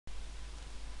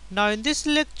Now in this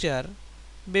lecture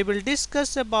we will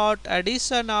discuss about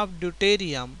addition of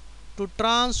deuterium to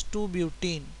trans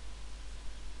 2-butene.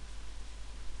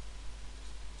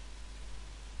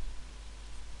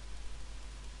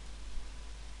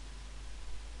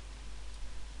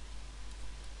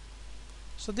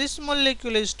 So this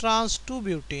molecule is trans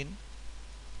 2-butene,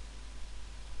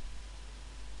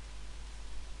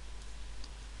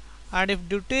 and if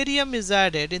deuterium is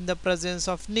added in the presence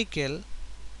of nickel,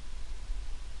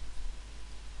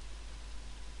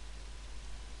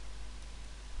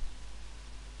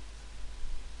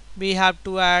 we have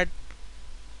to add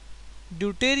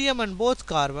deuterium on both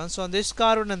carbons. On this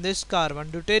carbon and this carbon,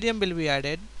 deuterium will be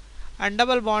added and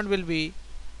double bond will be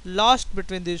lost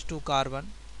between these two carbons.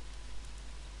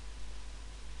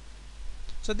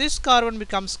 So this carbon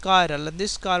becomes chiral and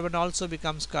this carbon also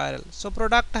becomes chiral. So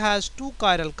product has two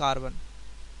chiral carbon.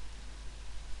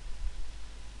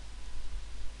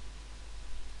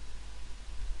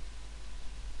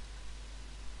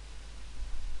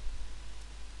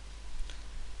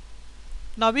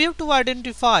 Now we have to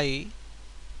identify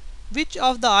which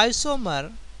of the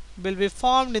isomer will be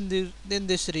formed in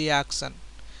this reaction,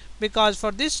 because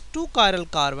for this two chiral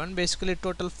carbon basically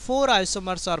total 4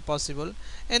 isomers are possible.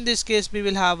 In this case we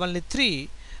will have only 3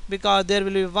 because there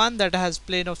will be one that has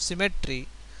plane of symmetry.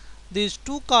 These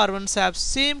two carbons have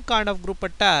same kind of group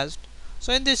attached,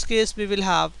 so in this case we will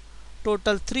have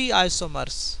total 3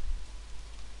 isomers.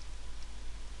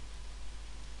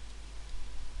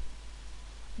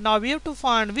 Now we have to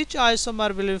find which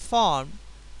isomer will be formed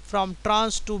from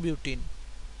trans 2-butene.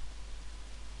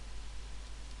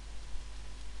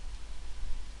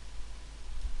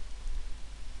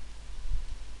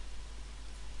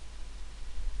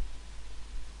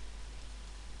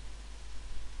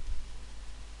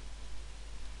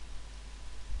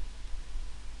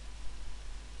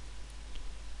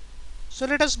 So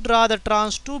let us draw the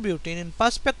trans 2-butene in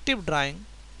perspective drawing.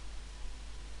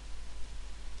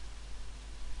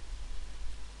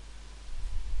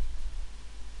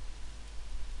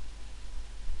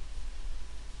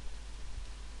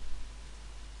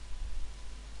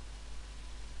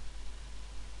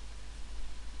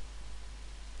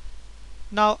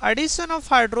 Now addition of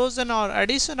hydrogen or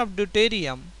addition of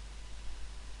deuterium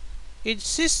is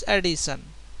cis addition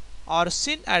or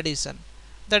syn addition,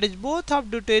 that is both of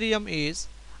deuterium is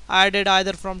added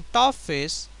either from top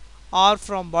face or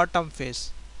from bottom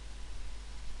face.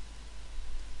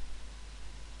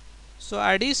 So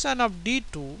addition of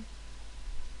D2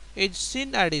 is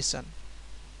syn addition.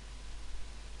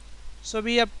 So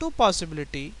we have two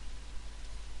possibility.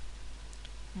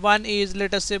 One is,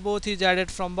 let us say both is added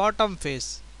from bottom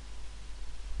face.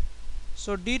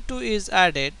 So D2 is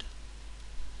added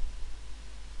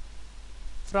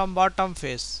from bottom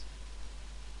face.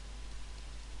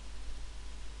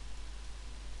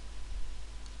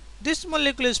 This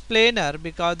molecule is planar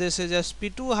because this is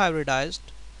sp2 hybridized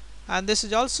and this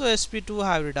is also sp2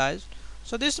 hybridized.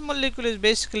 So this molecule is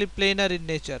basically planar in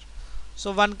nature.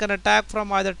 So one can attack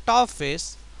from either top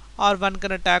face or one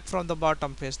can attack from the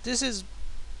bottom face. This is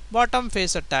bottom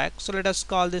face attack, so let us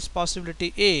call this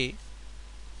possibility A.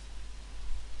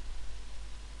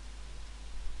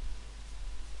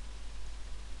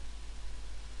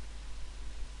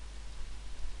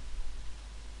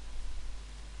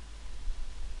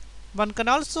 One can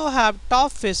also have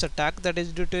top face attack, that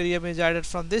is deuterium is added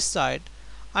from this side,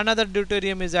 another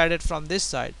deuterium is added from this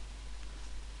side,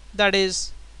 that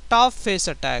is top face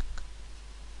attack.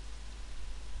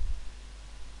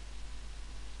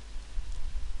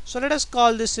 So let us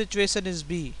call this situation is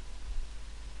B.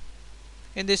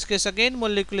 In this case again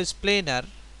molecule is planar.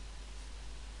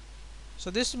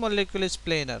 So this molecule is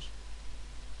planar.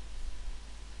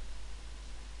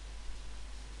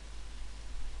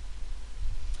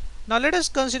 Now let us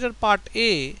consider part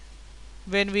A,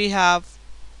 when we have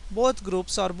both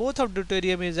groups or both of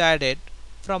deuterium is added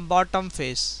from bottom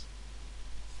face.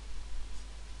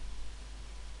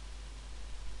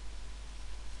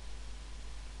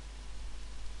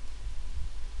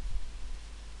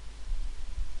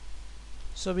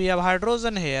 So we have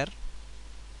hydrogen here.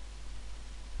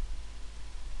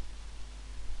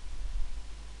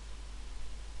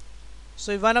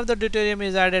 So if one of the deuterium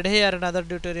is added here, another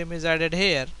deuterium is added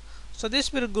here. So this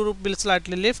group will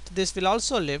slightly lift, this will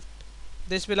also lift,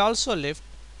 this will also lift,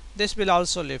 this will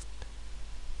also lift.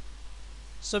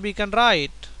 So we can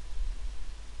write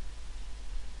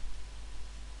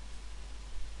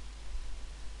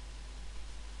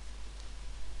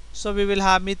so we will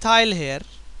have methyl here,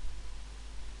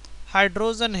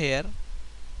 hydrogen here,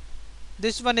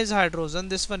 this one is hydrogen,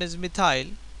 this one is methyl,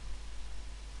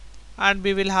 and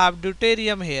we will have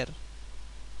deuterium here.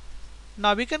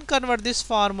 Now we can convert this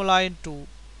formula into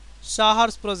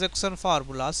Sahar's projection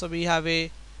formula. So we have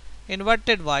a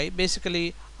inverted Y,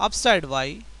 basically upside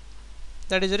Y,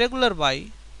 that is regular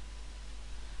Y,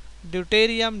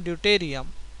 deuterium, deuterium,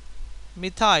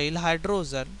 methyl,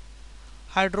 hydrogen,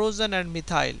 hydrogen and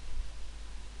methyl.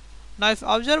 Now if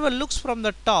observer looks from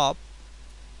the top,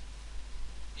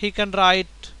 he can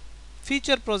write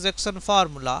feature projection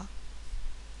formula.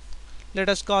 Let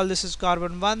us call this is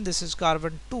carbon 1, this is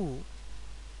carbon 2.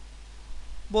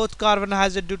 Both carbon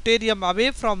has a deuterium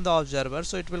away from the observer,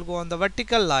 so it will go on the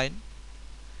vertical line.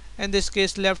 In this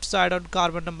case, left side on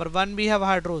carbon number 1 we have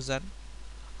hydrogen.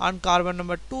 On carbon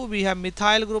number 2 we have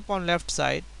methyl group on left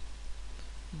side.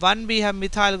 1 we have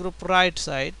methyl group right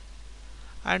side.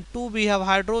 And 2 we have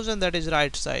hydrogen, that is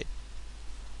right side.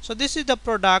 So this is the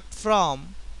product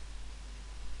from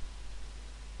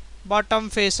bottom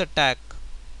face attack,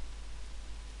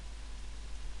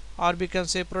 or we can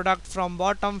say product from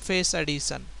bottom face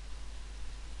addition.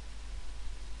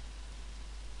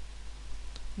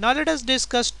 Now let us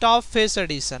discuss top face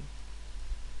addition.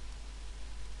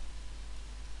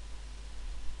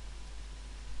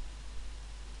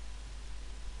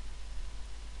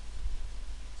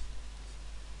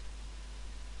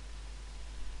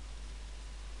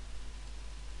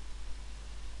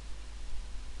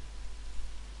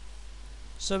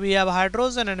 So we have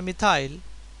hydrogen and methyl.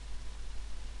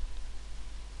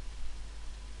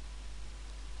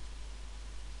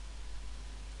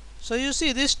 So you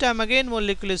see this time again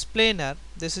molecule is planar.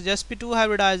 This is sp2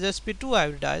 hybridized, sp2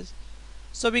 hybridized.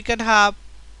 So we can have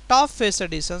top face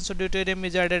addition. So deuterium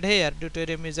is added here,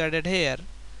 deuterium is added here.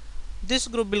 This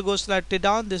group will go slightly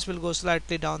down, this will go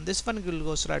slightly down, this one will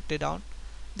go slightly down,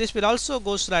 this will also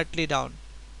go slightly down.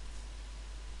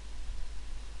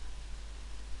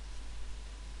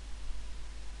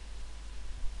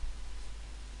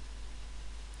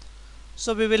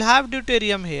 So we will have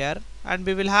deuterium here and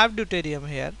we will have deuterium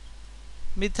here,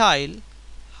 methyl,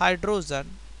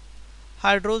 hydrogen,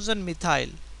 hydrogen, methyl.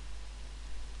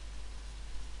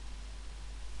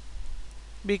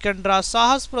 We can draw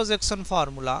Sahar's projection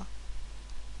formula.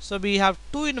 So we have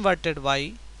 2 inverted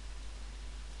Y,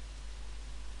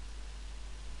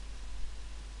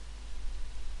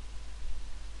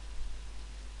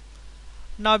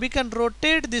 now we can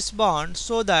rotate this bond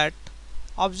so that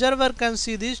observer can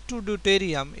see these 2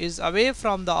 deuterium is away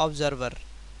from the observer.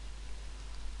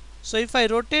 So if I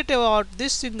rotate about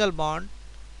this single bond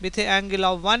with an angle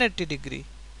of 180 degree,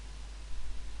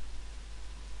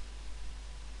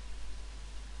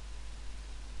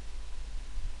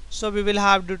 so we will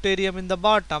have deuterium in the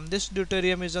bottom, this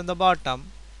deuterium is on the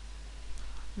bottom.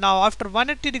 Now after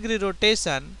 180 degree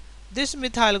rotation, this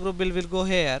methyl group will go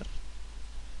here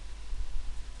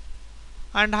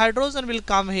and hydrogen will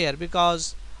come here,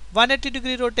 because 180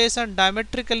 degree rotation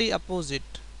diametrically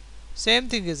opposite. Same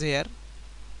thing is here,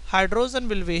 hydrogen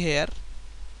will be here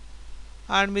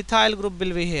and methyl group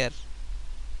will be here.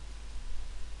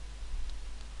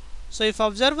 So if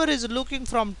observer is looking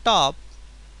from top,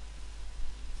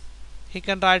 he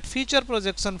can write feature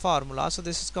projection formula. So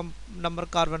this is number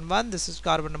carbon 1, this is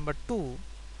carbon number 2.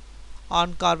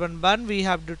 On carbon 1 we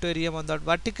have deuterium on the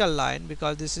vertical line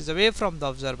because this is away from the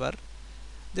observer.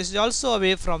 This is also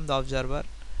away from the observer.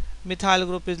 Methyl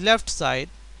group is left side.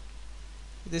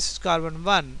 This is carbon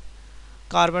 1.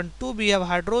 Carbon 2 we have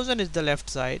hydrogen is the left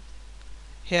side.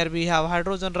 Here we have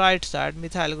hydrogen right side.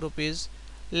 Methyl group is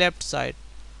left side.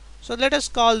 So let us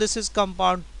call this is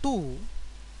compound 2.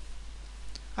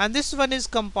 And this one is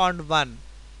compound 1.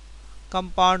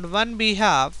 Compound 1 we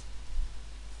have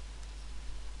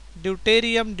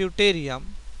deuterium, deuterium,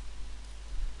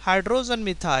 hydrogen,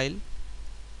 methyl,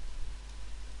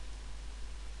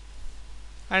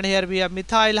 and here we have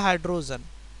methyl, hydrogen.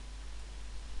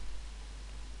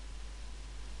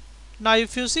 Now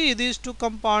if you see, these two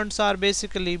compounds are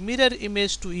basically mirror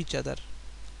image to each other.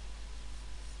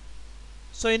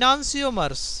 So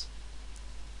enantiomers,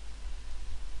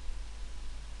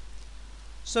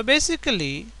 so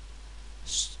basically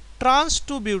trans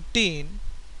 2-butene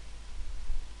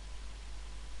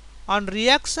on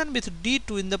reaction with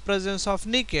D2 in the presence of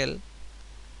nickel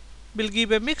will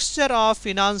give a mixture of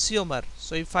enantiomer.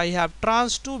 So if I have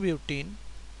trans 2-butene,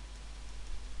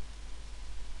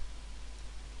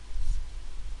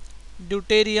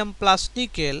 deuterium plus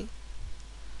nickel,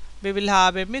 we will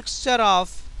have a mixture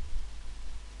of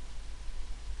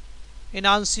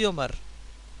enantiomer.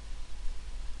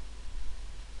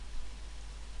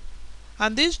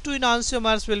 And these two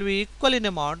enantiomers will be equal in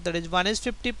amount, that is one is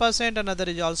 50%, another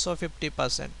is also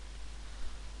 50%.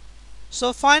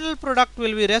 So final product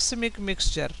will be racemic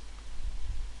mixture.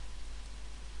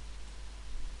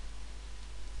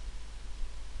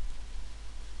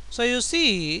 So you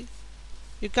see,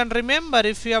 you can remember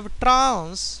if you have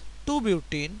trans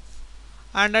 2-butene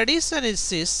and addition is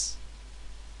cis,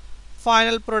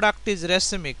 final product is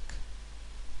racemic.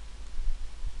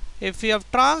 If you have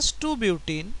trans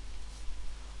 2-butene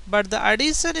but the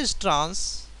addition is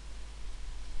trans,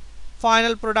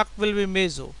 final product will be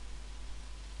meso.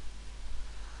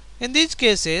 In these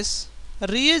cases,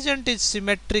 reagent is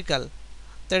symmetrical,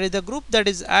 that is the group that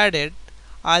is added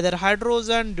either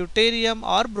hydrogen, deuterium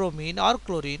or bromine or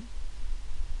chlorine.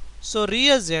 So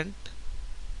reagent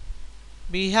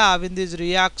we have in these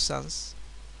reactions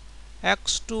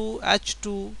X2,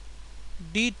 H2,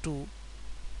 D2.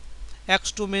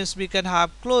 X2 means we can have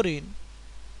chlorine,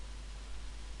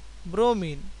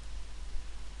 bromine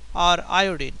or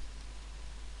iodine.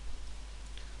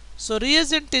 So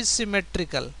reagent is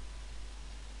symmetrical.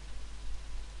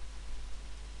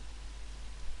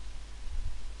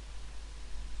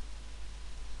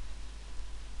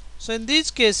 So in these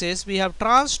cases we have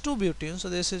trans 2-butene, so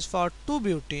this is for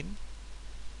 2-butene.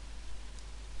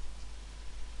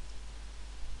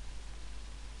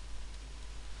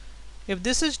 If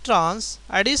this is trans,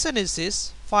 addition is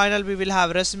cis, final we will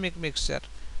have racemic mixture.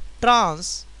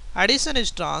 Trans, addition is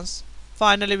trans,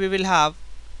 finally we will have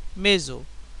meso.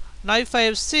 Now if I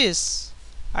have cis,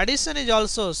 addition is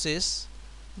also cis,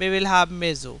 we will have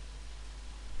meso.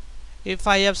 If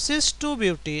I have cis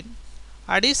 2-butene,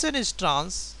 addition is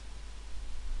trans,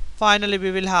 finally we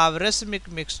will have racemic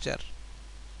mixture.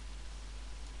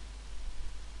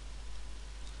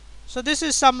 So this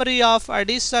is summary of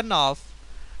addition of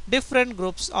different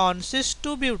groups on cis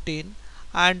 2-butene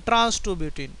and trans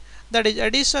 2-butene, that is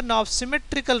addition of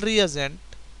symmetrical reagent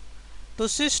to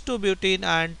cis 2-butene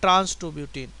and trans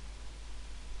 2-butene.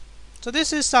 So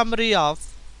this is summary of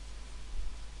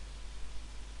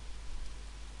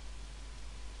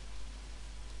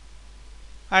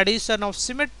addition of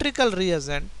symmetrical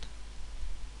reagent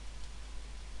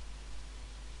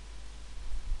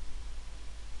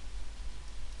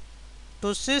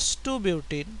to cis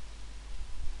 2-butene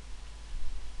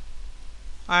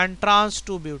and trans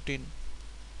 2-butene.